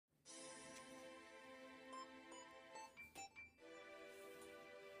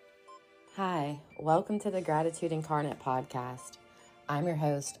Hi, welcome to the Gratitude Incarnate podcast. I'm your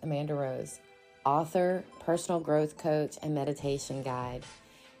host, Amanda Rose, author, personal growth coach, and meditation guide.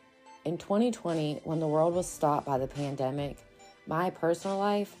 In 2020, when the world was stopped by the pandemic, my personal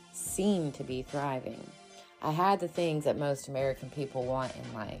life seemed to be thriving. I had the things that most American people want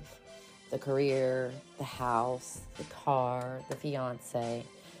in life: the career, the house, the car, the fiance.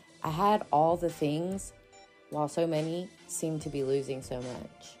 I had all the things while so many seemed to be losing so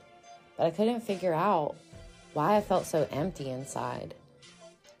much. But I couldn't figure out why I felt so empty inside.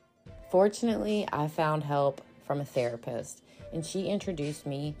 Fortunately, I found help from a therapist, and she introduced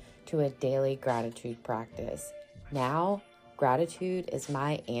me to a daily gratitude practice. Now, gratitude is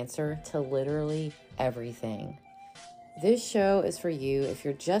my answer to literally everything. This show is for you if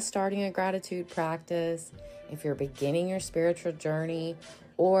you're just starting a gratitude practice, if you're beginning your spiritual journey,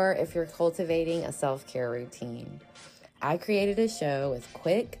 or if you're cultivating a self-care routine. I created a show with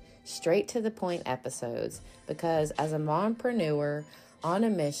quick, straight to the point episodes because as a mompreneur on a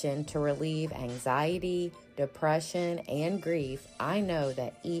mission to relieve anxiety, depression, and grief, I know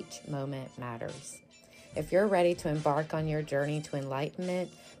that each moment matters. If you're ready to embark on your journey to enlightenment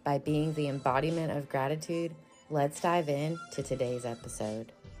by being the embodiment of gratitude, let's dive into today's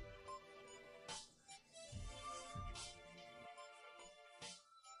episode.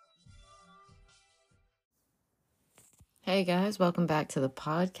 Hey guys, welcome back to the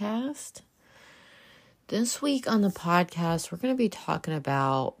podcast. This week on the podcast, we're going to be talking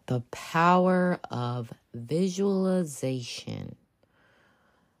about the power of visualization.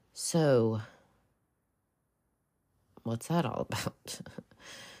 So, what's that all about?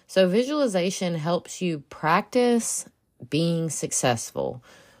 So, visualization helps you practice being successful.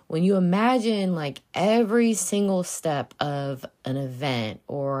 When you imagine like every single step of an event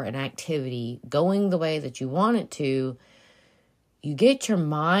or an activity going the way that you want it to, you get your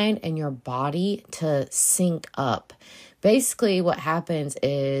mind and your body to sync up. Basically, what happens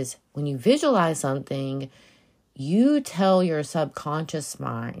is when you visualize something, you tell your subconscious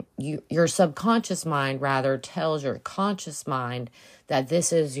mind, your subconscious mind rather tells your conscious mind that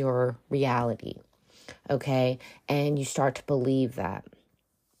this is your reality. Okay? And you start to believe that.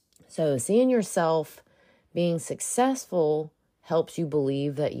 So seeing yourself being successful helps you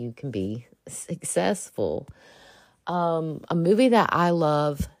believe that you can be successful. A movie that I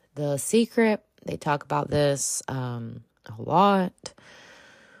love, The Secret, they talk about this a lot.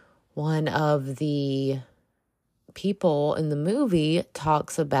 One of the people in the movie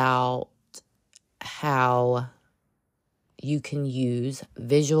talks about how you can use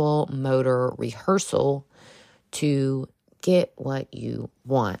visual motor rehearsal to get what you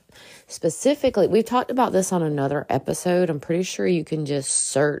want. Specifically, we've talked about this on another episode. I'm pretty sure you can just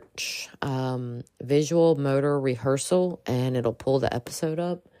search visual motor rehearsal and it'll pull the episode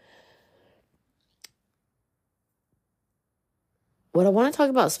up. What I want to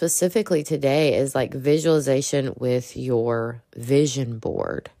talk about specifically today is like visualization with your vision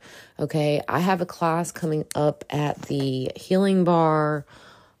board. Okay, I have a class coming up at the Healing Bar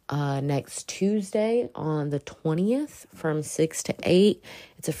next Tuesday on the 20th from 6 to 8.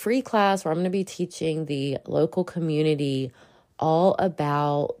 It's a free class where I'm going to be teaching the local community all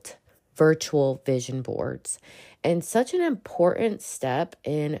about virtual vision boards. And such an important step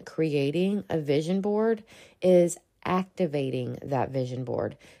in creating a vision board is activating that vision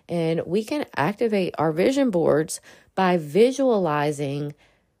board. And we can activate our vision boards by visualizing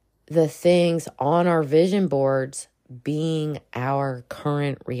the things on our vision boards being our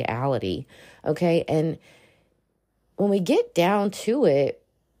current reality. Okay. And when we get down to it,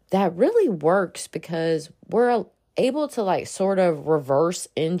 that really works because we're able to like sort of reverse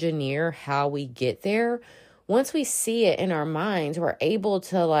engineer how we get there. Once we see it in our minds, we're able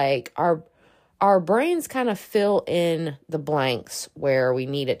to like our brains kind of fill in the blanks where we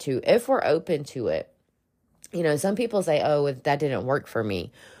need it to, if we're open to it. You know, some people say, oh, that didn't work for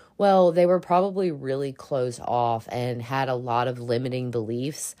me. Well, they were probably really closed off and had a lot of limiting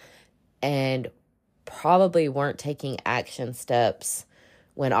beliefs and probably weren't taking action steps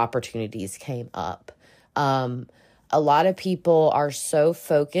when opportunities came up. A lot of people are so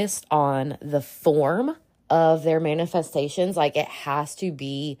focused on the form of their manifestations, like it has to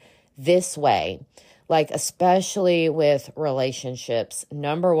be this way, like especially with relationships.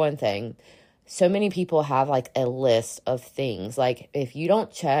 Number one thing, so many people have like a list of things. Like if you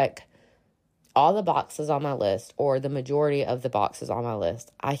don't check all the boxes on my list or the majority of the boxes on my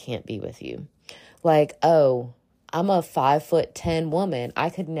list, I can't be with you. Like, oh, I'm a 5'10" woman. I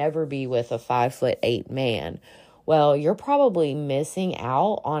could never be with a 5'8" man. Well, you're probably missing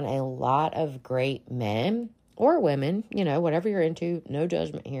out on a lot of great men or women, you know, whatever you're into, no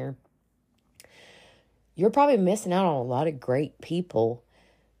judgment here, you're probably missing out on a lot of great people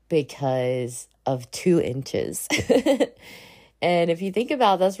because of 2 inches. And if you think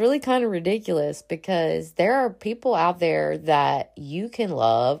about it, that's really kind of ridiculous, because there are people out there that you can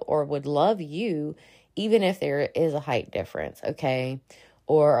love or would love you even if there is a height difference, okay?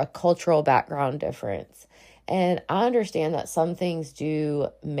 Or a cultural background difference. And I understand that some things do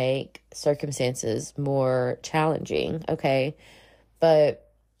make circumstances more challenging, okay? But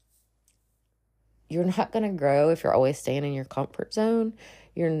you're not going to grow if you're always staying in your comfort zone.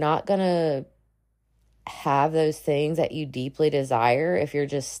 You're not going to have those things that you deeply desire if you're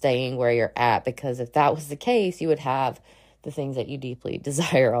just staying where you're at, because if that was the case, you would have the things that you deeply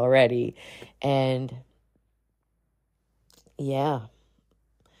desire already. And yeah,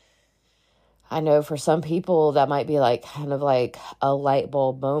 I know for some people that might be like kind of like a light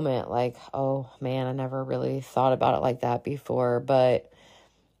bulb moment, like, oh man, I never really thought about it like that before. But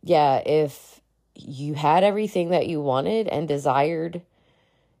yeah, if you had everything that you wanted and desired,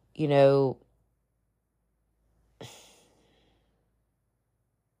 you know,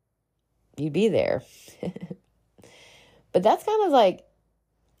 you'd be there. But that's kind of like,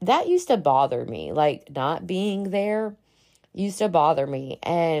 that used to bother me. Like, not being there used to bother me.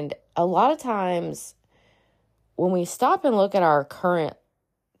 And a lot of times when we stop and look at our current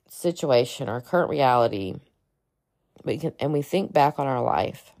situation, our current reality, and we think back on our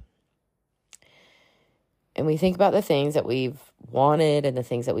life, and we think about the things that we've wanted and the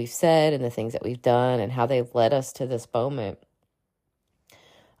things that we've said and the things that we've done and how they've led us to this moment,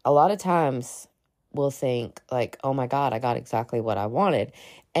 a lot of times we'll think like, oh my God, I got exactly what I wanted.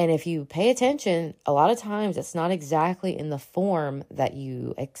 And if you pay attention, a lot of times it's not exactly in the form that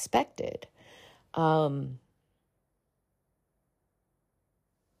you expected.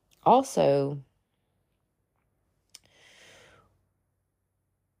 Also,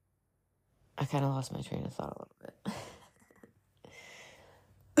 I kind of lost my train of thought a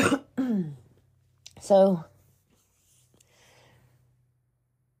little bit. So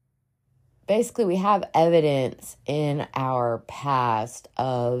basically, we have evidence in our past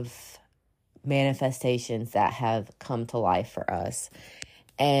of manifestations that have come to life for us.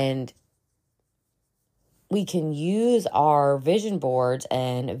 And we can use our vision boards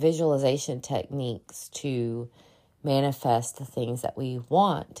and visualization techniques to manifest the things that we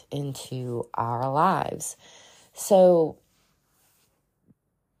want into our lives. So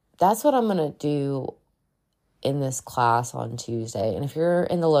that's what I'm going to do in this class on Tuesday. And if you're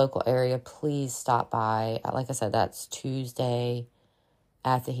in the local area, please stop by. Like I said, that's Tuesday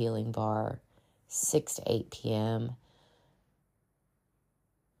at the Healing Bar, 6 to 8 p.m.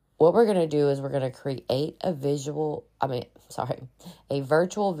 What we're going to do is we're going to create a virtual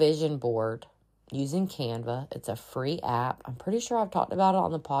vision board using Canva. It's a free app. I'm pretty sure I've talked about it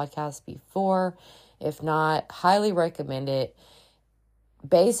on the podcast before. If not, highly recommend it.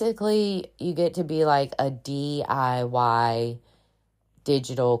 Basically, you get to be like a DIY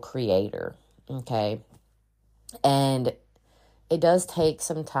digital creator, okay? And it does take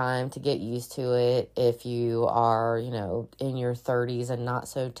some time to get used to it if you are, in your 30s and not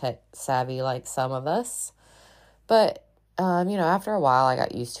so tech savvy like some of us. But, after a while, I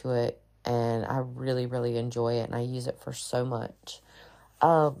got used to it, and I really, really enjoy it, and I use it for so much.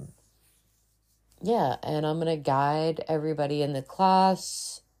 Yeah, and I'm going to guide everybody in the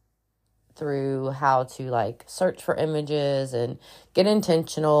class through how to search for images and get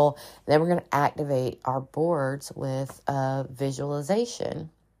intentional. And then we're going to activate our boards with a visualization.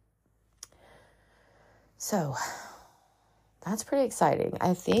 So that's pretty exciting.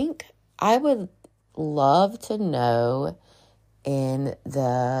 I think I would love to know in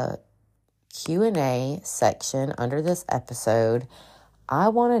the Q&A section under this episode, I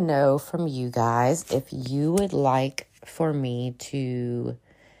want to know from you guys if you would like for me to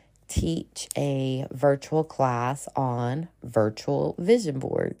teach a virtual class on virtual vision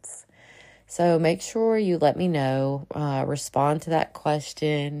boards. So make sure you let me know, respond to that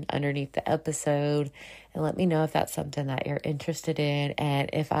question underneath the episode, and let me know if that's something that you're interested in. And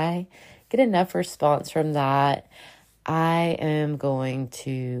if I get enough response from that, I am going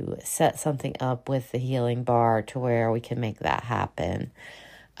to set something up with the Healing Bar to where we can make that happen.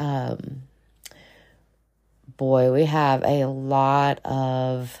 Boy, we have a lot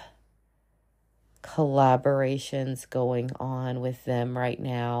of collaborations going on with them right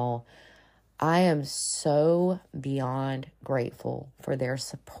now. I am so beyond grateful for their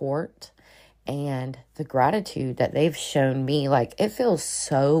support and the gratitude that they've shown me. It feels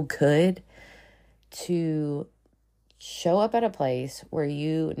so good to show up at a place where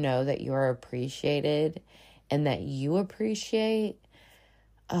you know that you are appreciated and that you appreciate.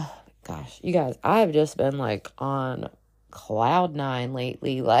 Oh, Gosh, you guys, I've just been like on cloud nine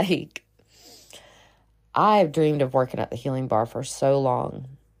lately. Like, I've dreamed of working at the Healing Bar for so long.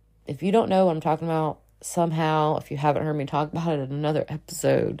 If you don't know what I'm talking about, somehow, if you haven't heard me talk about it in another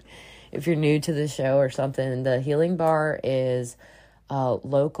episode, if you're new to the show or something, the Healing Bar is a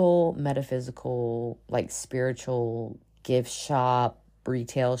local metaphysical, like spiritual gift shop,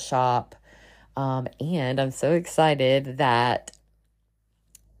 retail shop. And I'm so excited that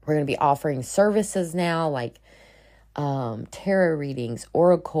we're going to be offering services now, like tarot readings,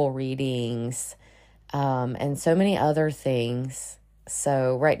 oracle readings, and so many other things.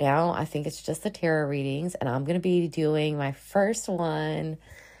 So right now, I think it's just the tarot readings, and I'm going to be doing my first one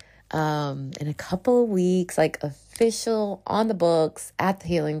in a couple of weeks, like official on the books at the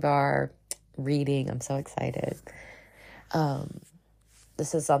Healing Bar reading. I'm so excited.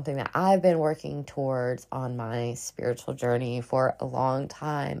 This is something that I've been working towards on my spiritual journey for a long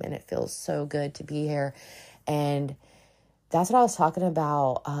time, and it feels so good to be here. And that's what I was talking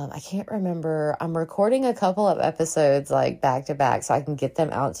about. I can't remember. I'm recording a couple of episodes like back to back so I can get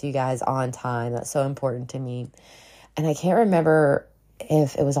them out to you guys on time. That's so important to me. And I can't remember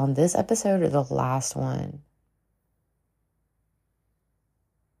if it was on this episode or the last one.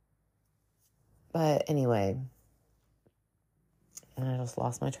 But anyway, and I just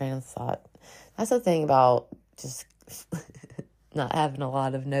lost my train of thought. That's the thing about just not having a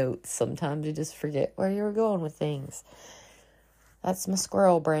lot of notes. Sometimes you just forget where you were going with things. That's my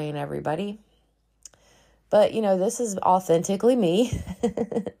squirrel brain, everybody. But, this is authentically me.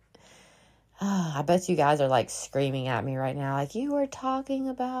 I bet you guys are like screaming at me right now. Like, you were talking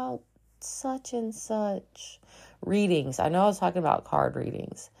about such and such readings. I know I was talking about card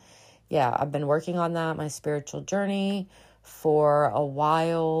readings. Yeah, I've been working on that, my spiritual journey, for a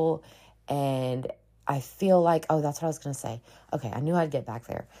while. And I feel like, that's what I was going to say. Okay, I knew I'd get back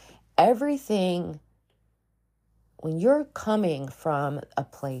there. Everything, when you're coming from a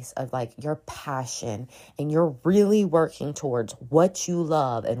place of like your passion and you're really working towards what you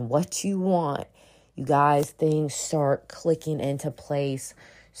love and what you want, you guys, things start clicking into place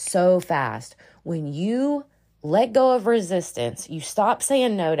so fast. When you let go of resistance, you stop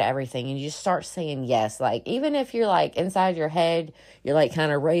saying no to everything and you just start saying yes. Like, even if you're like inside your head, you're like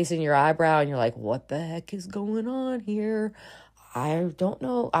kind of raising your eyebrow and you're like, what the heck is going on here? I don't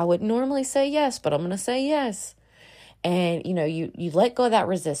know. I would normally say yes, but I'm going to say yes. And, you let go of that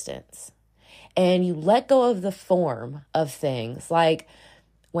resistance and you let go of the form of things. Like,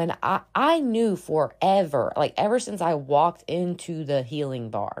 when I knew forever, like ever since I walked into the Healing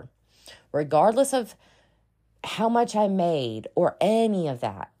Bar, regardless of how much I made or any of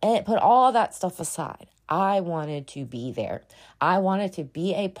that, and put all that stuff aside, I wanted to be there. I wanted to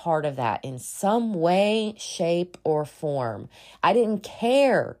be a part of that in some way, shape, or form. I didn't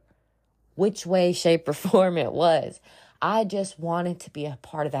care which way, shape, or form it was. I just wanted to be a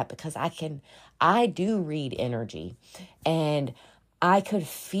part of that because I do read energy, and I could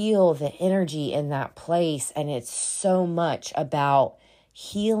feel the energy in that place. And it's so much about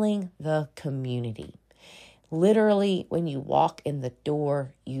healing the community. Literally, when you walk in the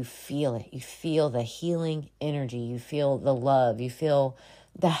door, you feel it. You feel the healing energy. You feel the love. You feel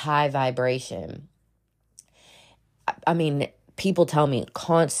the high vibration. I mean, people tell me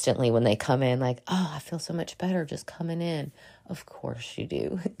constantly when they come in, like, I feel so much better just coming in. Of course you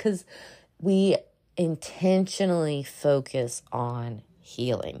do, because we intentionally focus on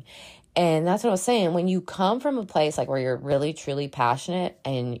healing. And that's what I was saying. When you come from a place like where you're really, truly passionate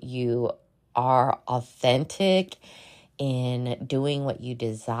and you are authentic in doing what you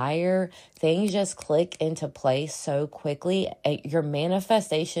desire, things just click into place so quickly. Your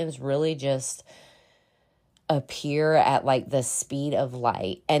manifestations really just appear at like the speed of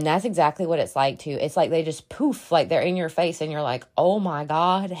light. And that's exactly what it's like too. It's like they just poof, like they're in your face and you're like, oh my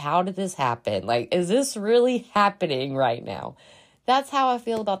God, how did this happen? Like, is this really happening right now? That's how I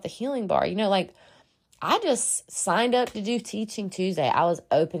feel about the Healing Bar. Like, I just signed up to do Teaching Tuesday. I was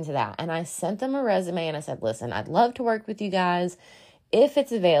open to that. And I sent them a resume and I said, listen, I'd love to work with you guys. If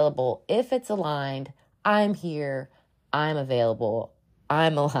it's available, if it's aligned, I'm here. I'm available.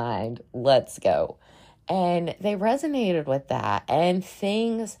 I'm aligned. Let's go. And they resonated with that. And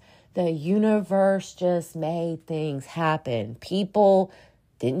the universe just made things happen. People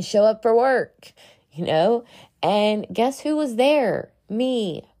didn't show up for work, And guess who was there?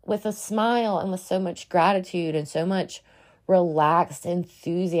 Me. With a smile and with so much gratitude and so much relaxed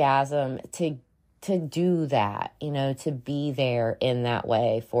enthusiasm to do that, to be there in that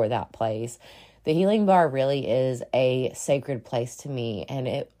way for that place. The Healing Bar really is a sacred place to me, and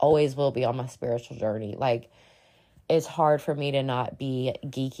it always will be on my spiritual journey. Like, it's hard for me to not be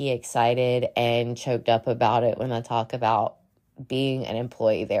geeky excited and choked up about it when I talk about being an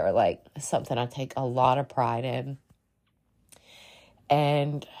employee there. Like, something I take a lot of pride in.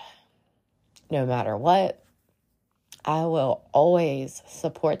 And no matter what, I will always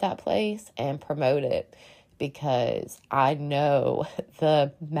support that place and promote it, because I know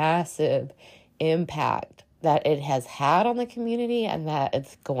the massive impact that it has had on the community and that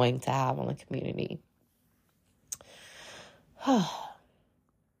it's going to have on the community.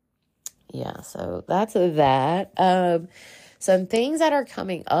 Yeah, so that's that. Some things that are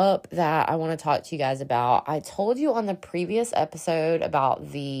coming up that I want to talk to you guys about. I told you on the previous episode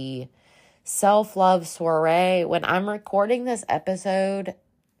about the self-love soiree. When I'm recording this episode,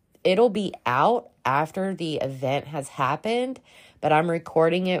 it'll be out after the event has happened, but I'm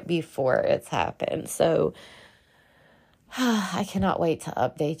recording it before it's happened. So I cannot wait to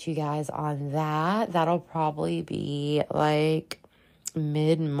update you guys on that. That'll probably be like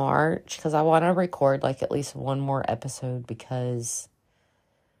mid-March, because I want to record like at least one more episode, because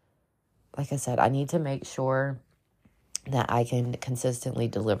like I said, I need to make sure that I can consistently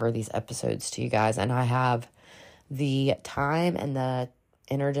deliver these episodes to you guys, and I have the time and the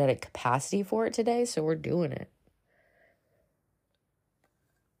energetic capacity for it today, so we're doing it.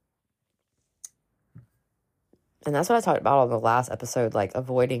 And that's what I talked about on the last episode, like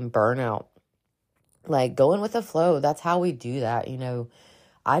avoiding burnout, like going with the flow. That's how we do that. You know,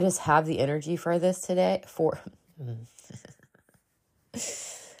 I just have the energy for this today, for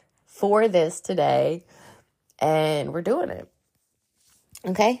this today, and we're doing it.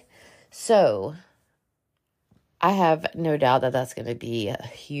 Okay. So I have no doubt that that's going to be a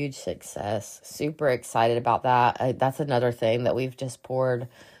huge success. Super excited about that. That's another thing that we've just poured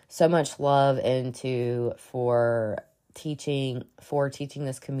so much love into for teaching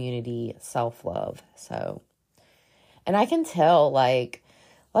this community self-love. So, and I can tell, like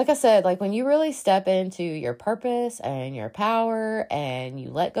I said, like when you really step into your purpose and your power and you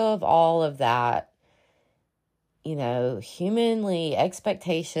let go of all of that, you know, humanly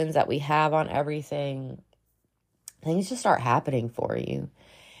expectations that we have on everything, things just start happening for you.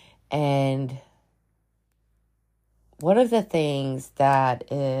 And one of the things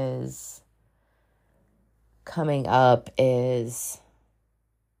that is coming up is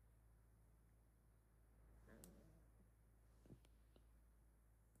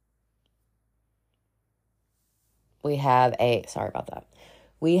we have a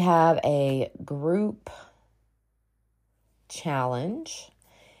group challenge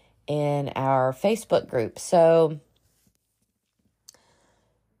in our Facebook group. So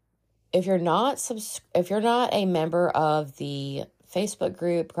if you're not a member of the Facebook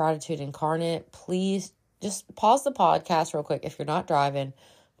group Gratitude Incarnate, please just pause the podcast real quick. If you're not driving,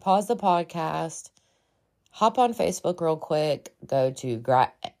 pause the podcast, hop on Facebook real quick, go to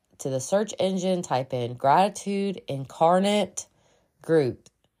the search engine, type in Gratitude Incarnate Group.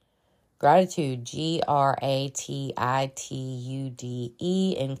 Gratitude, Gratitude,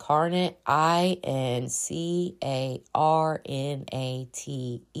 Incarnate, INCARNATE,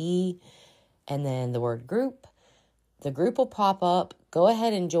 and then the word group. The group will pop up. Go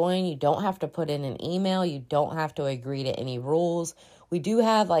ahead and join. You don't have to put in an email. You don't have to agree to any rules. We do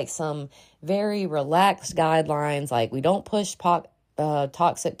have like some very relaxed guidelines. Like, we don't push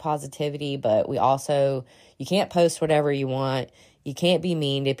toxic positivity, but we also, you can't post whatever you want. You can't be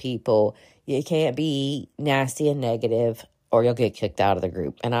mean to people. You can't be nasty and negative, or you'll get kicked out of the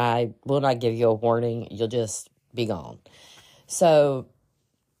group. And I will not give you a warning. You'll just be gone. So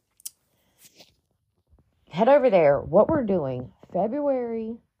head over there. What we're doing,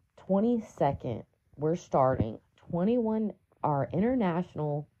 February 22nd, we're starting our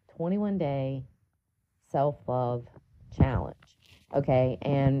international 21-day self-love challenge. Okay.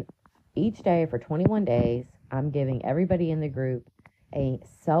 And each day for 21 days, I'm giving everybody in the group a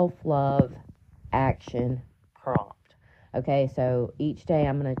self-love action prompt. Okay, so each day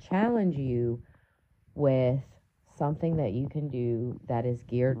I'm going to challenge you with something that you can do that is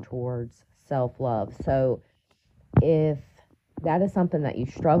geared towards self-love. So if that is something that you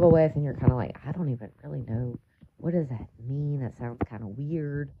struggle with and you're kind of like, I don't even really know, what does that mean? That sounds kind of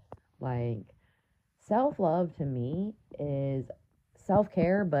weird. Like, self-love to me is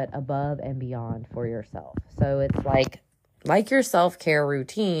self-care, but above and beyond for yourself. So it's like your self-care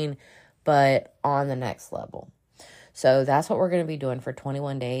routine, but on the next level. So that's what we're going to be doing for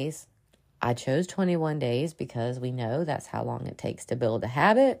 21 days. I chose 21 days because we know that's how long it takes to build a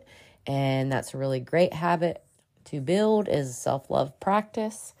habit. And that's a really great habit to build, is self-love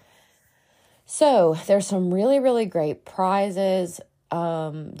practice. So there's some really, really great prizes.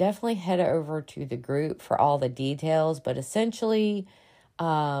 definitely head over to the group for all the details. But essentially,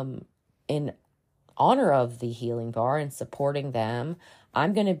 in honor of the Healing Bar and supporting them,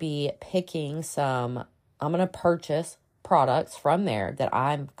 I'm going to be I'm going to purchase products from there that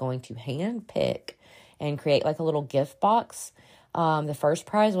I'm going to hand pick and create like a little gift box. The first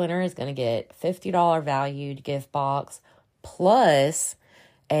prize winner is going to get $50 valued gift box plus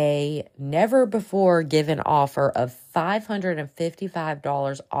a never before given offer of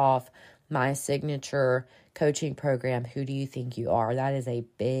 $555 off my signature coaching program. Who do you think you are? That is a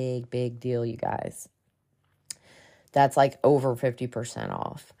big, big deal, you guys. That's like over 50%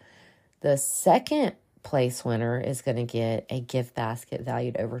 off. The second place winner is going to get a gift basket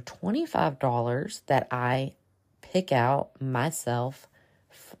valued over $25 that I pick out myself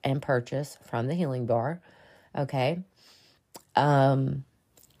and purchase from the Healing Bar. Okay. And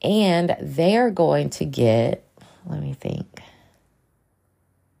they're going to get, let me think.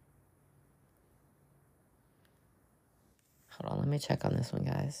 Hold on, let me check on this one,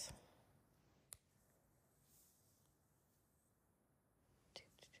 guys.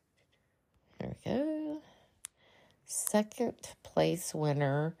 There we go. Second place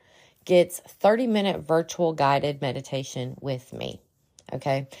winner gets 30-minute virtual guided meditation with me.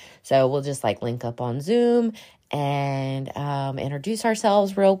 Okay, so we'll just like link up on Zoom and introduce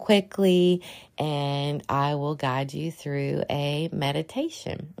ourselves real quickly, and I will guide you through a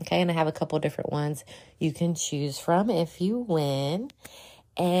meditation. Okay, and I have a couple different ones you can choose from if you win.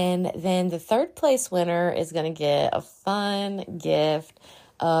 And then the third place winner is going to get a fun gift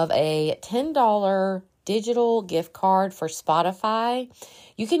of a $10 digital gift card for Spotify.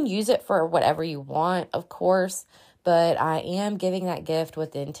 You can use it for whatever you want, of course, but I am giving that gift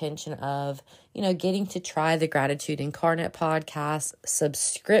with the intention of, getting to try the Gratitude Incarnate podcast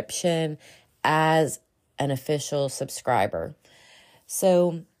subscription as an official subscriber.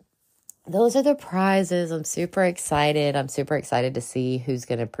 So those are the prizes. I'm super excited. I'm super excited to see who's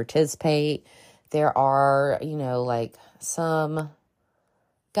going to participate. There are, like some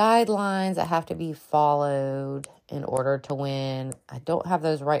guidelines that have to be followed in order to win. I don't have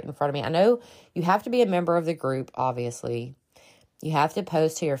those right in front of me. I know you have to be a member of the group, obviously. You have to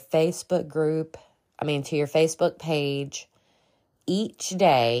post to your Facebook to your Facebook page each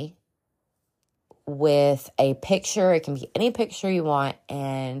day with a picture. It can be any picture you want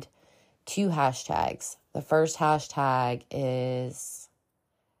and 2 hashtags. The first hashtag is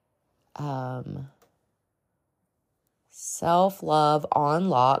self-love on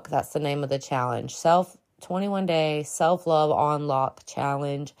lock. That's the name of the challenge. 21-day self-love on lock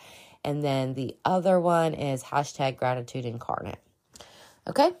challenge. And then the other one is hashtag gratitude incarnate.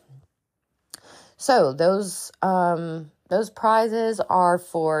 Okay. So those prizes are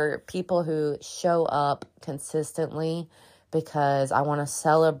for people who show up consistently, because I want to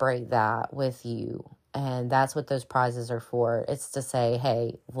celebrate that with you. And that's what those prizes are for. It's to say,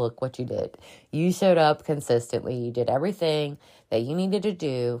 hey, look what you did. You showed up consistently. You did everything that you needed to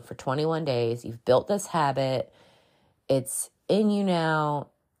do for 21 days. You've built this habit. It's in you now.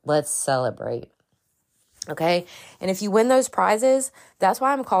 Let's celebrate. Okay? And if you win those prizes, that's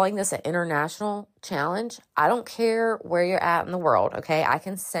why I'm calling this an international challenge. I don't care where you're at in the world. Okay? I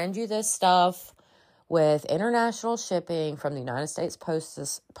can send you this stuff with international shipping from the United States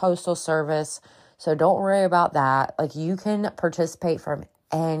Postal Service. So don't worry about that. Like, you can participate from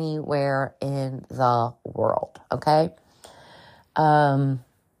anywhere in the world. Okay.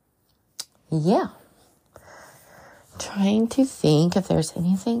 Yeah. Trying to think if there's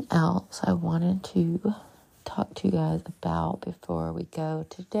anything else I wanted to talk to you guys about before we go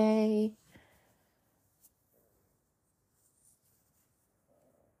today.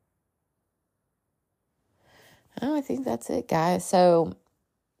 Oh, I think that's it, guys. So,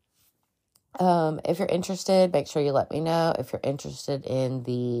 if you're interested, make sure you let me know. If you're interested in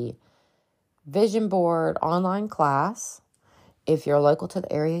the Vision Board online class, if you're local to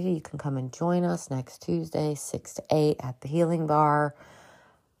the area, you can come and join us next Tuesday, 6 to 8 at the Healing Bar.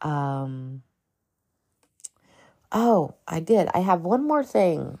 I have one more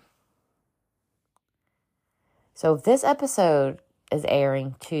thing. So this episode is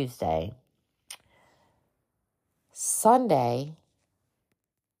airing Tuesday. Sunday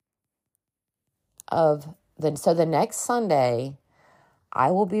the next Sunday,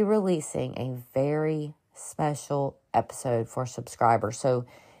 I will be releasing a very special episode for subscribers. So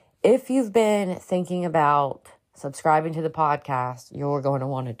if you've been thinking about subscribing to the podcast, you're going to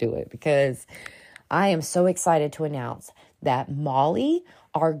want to do it, because I am so excited to announce that Molly,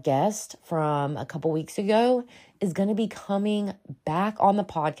 our guest from a couple weeks ago, is going to be coming back on the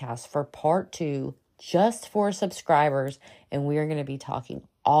podcast for part 2, just for subscribers, and we are going to be talking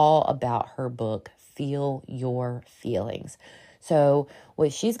all about her book, Feel Your Feelings. So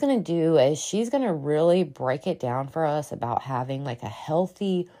what she's going to do is she's going to really break it down for us about having like a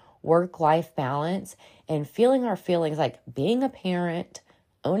healthy work-life balance and feeling our feelings, like being a parent,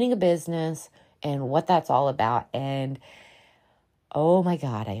 owning a business, and what that's all about. And oh my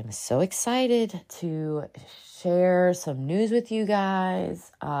God, I am so excited to share some news with you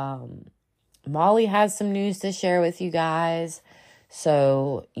guys. Molly has some news to share with you guys.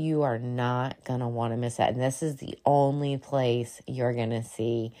 So you are not going to want to miss that. And this is the only place you're going to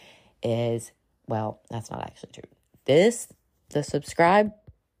see is, well, that's not actually true. The subscribe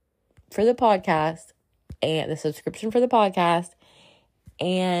for the podcast and the subscription for the podcast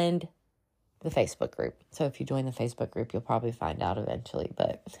and the Facebook group. So if you join the Facebook group, you'll probably find out eventually.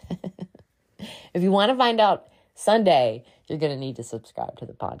 But if you want to find out Sunday, you're going to need to subscribe to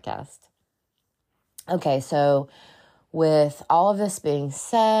the podcast. Okay, so with all of this being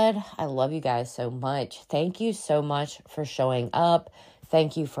said, I love you guys so much. Thank you so much for showing up.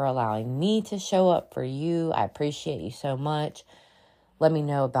 Thank you for allowing me to show up for you. I appreciate you so much. Let me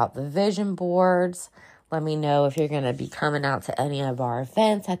know about the vision boards. Let me know if you're going to be coming out to any of our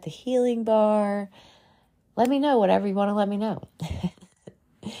events at the Healing Bar. Let me know whatever you want to let me know.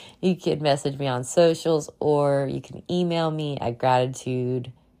 You can message me on socials or you can email me at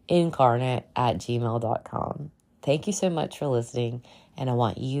gratitudeincarnate@gmail.com. Thank you so much for listening, and I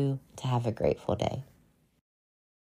want you to have a grateful day.